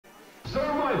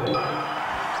Survival.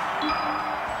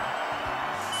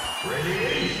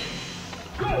 Ready?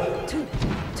 Go!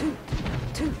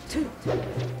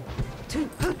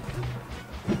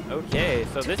 Okay,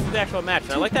 so this is the actual match.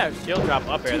 And I like that shield drop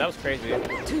up air. That was crazy. Hey,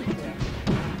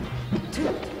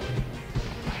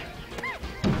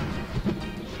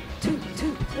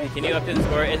 can you update the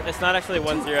score? It's not actually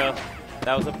 1-0.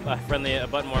 That was a friendly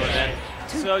button warmer event.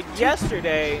 So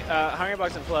yesterday,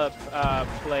 Hbox and Plup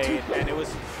played, and it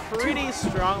was pretty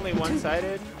strongly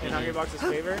one-sided in Hbox's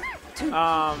favor.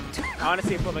 I want to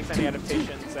see if Plup makes any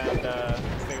adaptations, and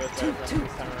if it goes better for him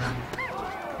this time around.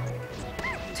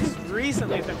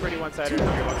 Recently, it's been pretty one-sided in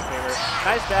Hbox's favor.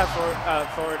 Nice dab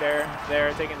forward air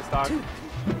there, taking the stock.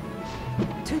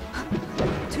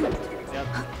 Yep.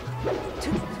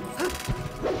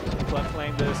 Plup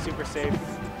playing the super safe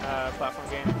platform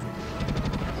game.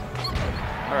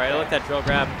 All right, I like that drill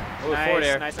grab. Ooh, Nice, forward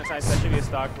air. nice. That should be a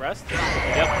stock rest.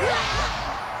 Yep.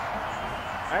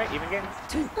 All right, even game.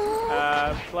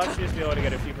 Plup should just be able to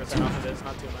get a few percent off of this,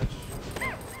 not too much.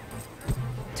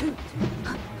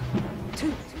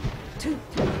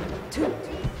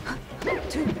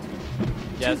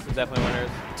 Yes, definitely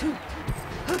winners.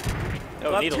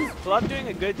 Oh, needles. Plup doing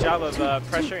a good job of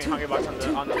pressuring Hbox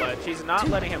on the ledge. He's not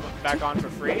letting him back on for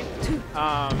free,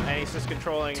 and he's just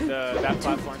controlling that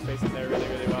platform space in there really,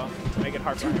 really well to make it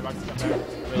hard for Hbox to come back.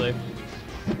 Really.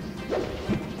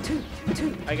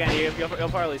 Again, you'll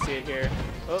probably see it here.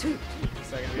 Oh, just a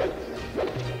second.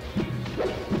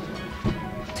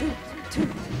 Good.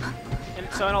 And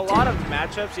so in a lot of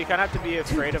matchups, you kind of have to be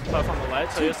afraid of Plup on the ledge.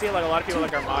 So you'll see like a lot of people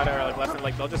like Armada or like left and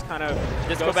like they'll just kind of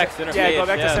go back center stage. Yeah, go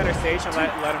back to center stage and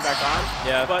let him back on.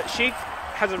 Yeah. But Sheik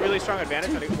has a really strong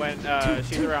advantage when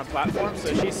she's around platform.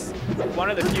 So she's one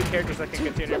of the few characters that can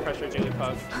continue to pressure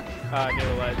Jigglypuff near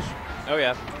the ledge. Oh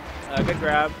yeah. Good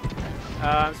grab.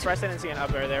 I'm surprised I didn't see an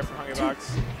up air there from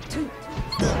Hbox.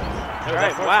 All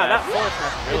right, wow, that forward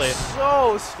smash really is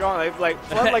so strong. Like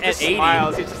Plup like just 80.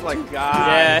 smiles. He's just like, God.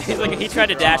 Yeah, he's like he tried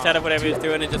to strong. dash out of whatever he was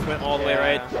doing and just went all the way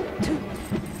right.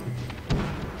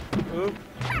 Oop.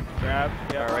 Grab.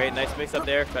 Yep. All right, nice mix up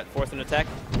there. Force an attack.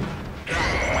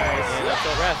 Nice. And up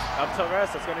tilt rest. Up tilt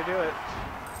rest. That's gonna do it.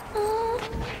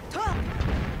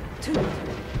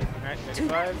 All right,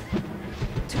 55.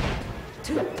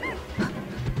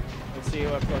 Let's see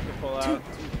what Plup can pull out.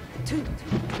 Ooh,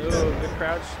 good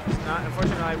crouch.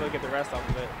 Unfortunately, not able to get the rest off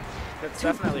of it. That's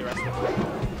definitely restable.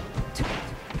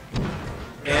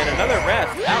 And another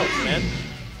rest. Ouch, man.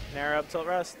 Narrow up tilt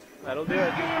rest. That'll do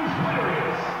it.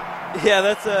 Yeah,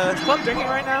 that's Is Plup drinking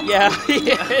right now? Yeah,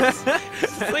 he is.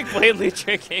 It's like blatantly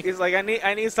drinking. He's like, I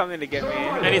need something to get me.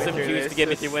 I need some juice to get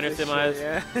me through winter semis.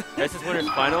 Yeah. This is winner's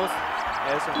finals.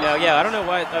 Yeah, Yeah, I don't know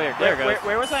why. Oh, yeah, there it goes.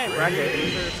 Where was I in bracket?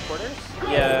 Losers quarters?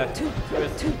 Yeah.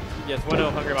 Yes,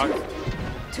 1-0 Hbox.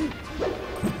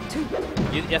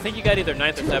 I think you got either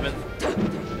 9th or 7th.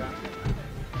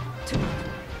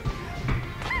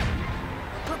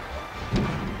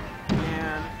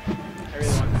 Man, I really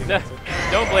want to do this.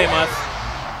 Don't blame us.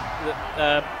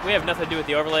 We have nothing to do with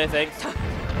the overlay, thanks.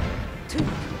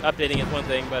 Updating is one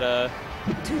thing, but the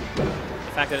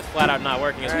fact that it's flat out not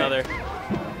working is another.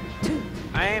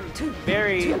 I am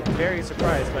very, very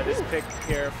surprised by this pick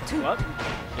here from Plup.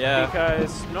 Yeah.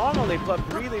 Because normally Plup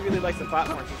really, really likes the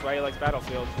platforms, which is why he likes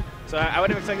Battlefield. So I would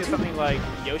have expected something like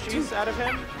Yoshi's out of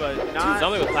him, but not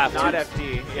something with platforms. Not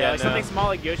FD. Yeah, like something small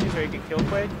like Yoshi's where he can kill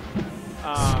quick.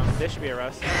 This should be a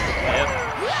rust. Yep.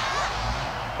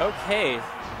 Okay.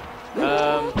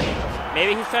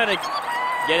 Maybe he's trying to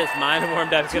get his mind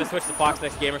warmed up. He's going to switch to Fox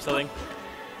next game or something.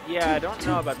 Yeah, I don't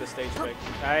know about the stage pick.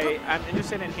 I'm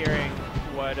interested in hearing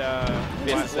what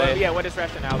his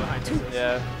rationale behind this is.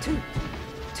 Yeah.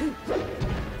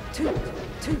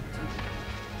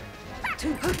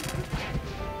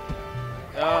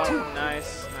 Oh,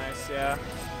 nice, yeah.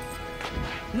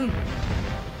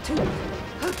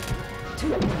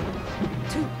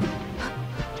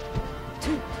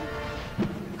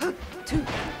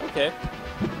 Okay.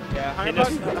 Yeah,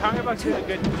 Hbox did a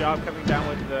good job coming down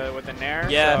with the nair.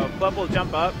 Yeah. So Plup will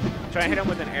jump up, try and hit him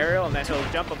with an aerial, and then he'll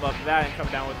jump above that and come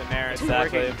down with the nair. It's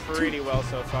working pretty well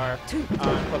so far.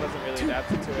 Plup hasn't really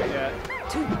adapted to it yet.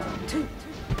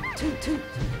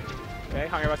 Okay,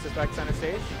 Hbox is back center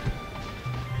stage.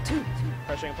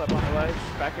 Pressuring Plup on the ledge.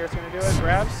 Back air's gonna do it.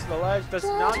 Grabs the ledge. Does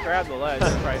not grab the ledge.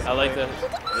 I like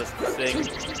this thing.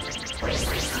 I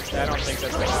don't think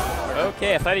that's gonna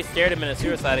Okay, I thought he scared him in a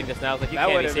suiciding just now. I was like, you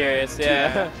can't be serious.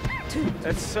 Yeah.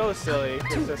 That's so silly.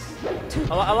 It's just,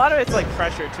 a lot of it's like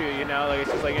pressure too, you know? Like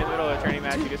it's just like in the middle of a training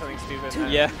match, you do something stupid.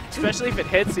 Yeah. Especially if it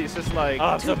hits, he's just like, oh,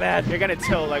 I'm so bad. You're gonna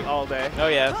tilt like all day. Oh,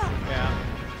 yeah. Yeah.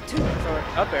 Forward,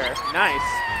 up air. Nice.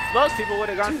 Most people would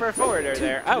have gone for a forward air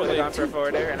there. I would have gone for a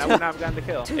forward air, and I would not have gotten the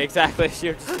kill. Exactly.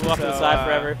 You're just off to the side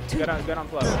forever. Good on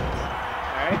Plup. All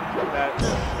right.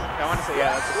 I want to say,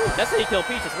 yeah. That's how you kill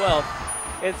Peach as well.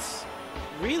 It's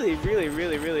really, really,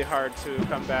 really, really hard to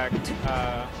come back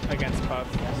against Pup.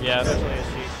 Yeah. Especially as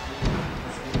Sheik.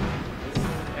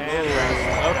 And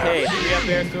rest. Okay, 3 up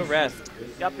airs to a rest.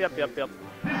 Yup. This game's winner is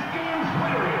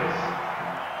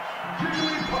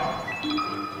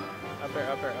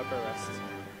Upper rest.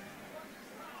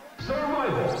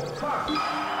 Survival.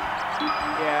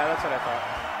 Yeah, that's what I thought.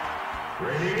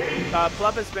 Ready?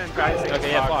 Plup has been practicing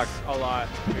yeah, Hbox a lot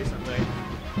recently,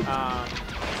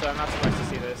 so I'm not surprised to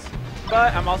see this.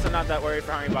 But I'm also not that worried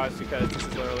for Hbox because this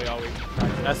is literally all we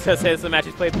practice. I was going to say, this is a match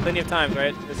he's played plenty of times,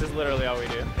 right? This is literally all we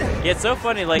do. Yeah, it's so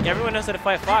funny. Like, everyone knows how to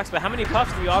fight Fox, but how many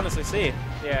Pups do you honestly see?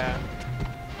 Yeah.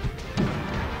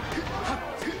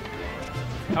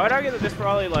 I would argue that there's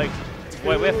probably like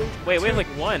Wait, we have like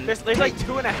one. There's like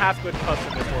 2.5 good Pups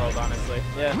in this world, honestly.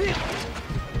 Yeah.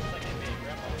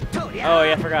 Oh,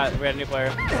 yeah, I forgot. We had a new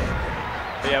player.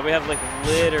 But yeah, we have like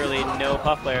literally no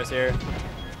Puff players here.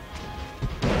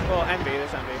 Well, Envy,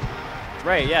 there's Envy.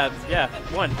 Right, yeah,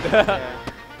 one. Yeah.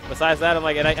 Besides that, I'm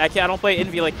like, I don't play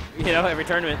Envy like, you know, every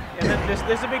tournament. And then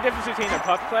there's a big difference between a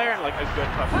Puff player and like a good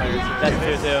Puff player. That's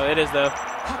true too. It is though.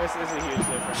 This is a huge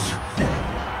difference.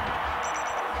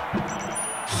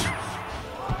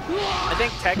 I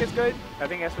think Tech is good. I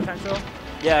think he has potential.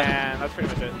 Yeah. And that's pretty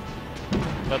much it.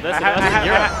 But this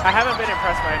I haven't been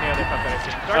impressed by any other Pup that I've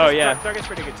seen. Dark is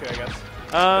pretty good too, I guess.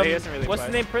 But he doesn't really what's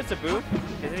play. the name? Prince Abu? Isn't he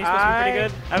supposed to be pretty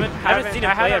good? I haven't seen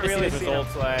him play. I've just seen his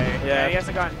results. Yeah, he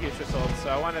hasn't gotten huge results, so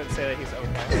I wanted to say that he's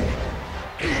okay.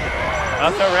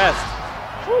 Up the rest.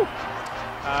 Woo.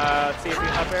 Let's see if he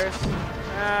up airs.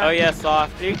 Oh yeah,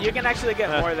 soft. You can actually get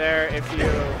more there if you.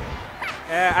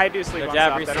 Yeah, I do sleep on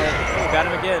jab soft. reset. Oh, got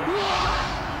him again.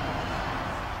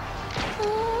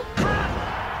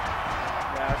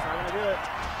 Yeah, that's not gonna do it.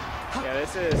 Yeah,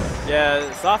 this is.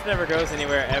 Yeah, soft never goes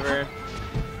anywhere ever.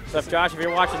 So if Josh, if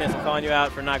you're watching this, I'm calling you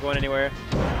out for not going anywhere.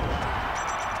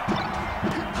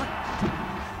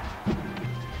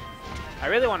 I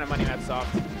really want a money match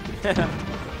soft.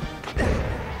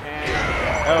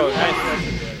 Oh,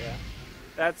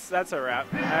 nice. That's a wrap.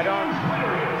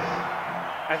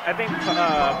 I think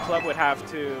Plup would have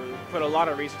to put a lot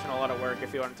of research and a lot of work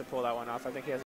if he wanted to pull that one off. I think he has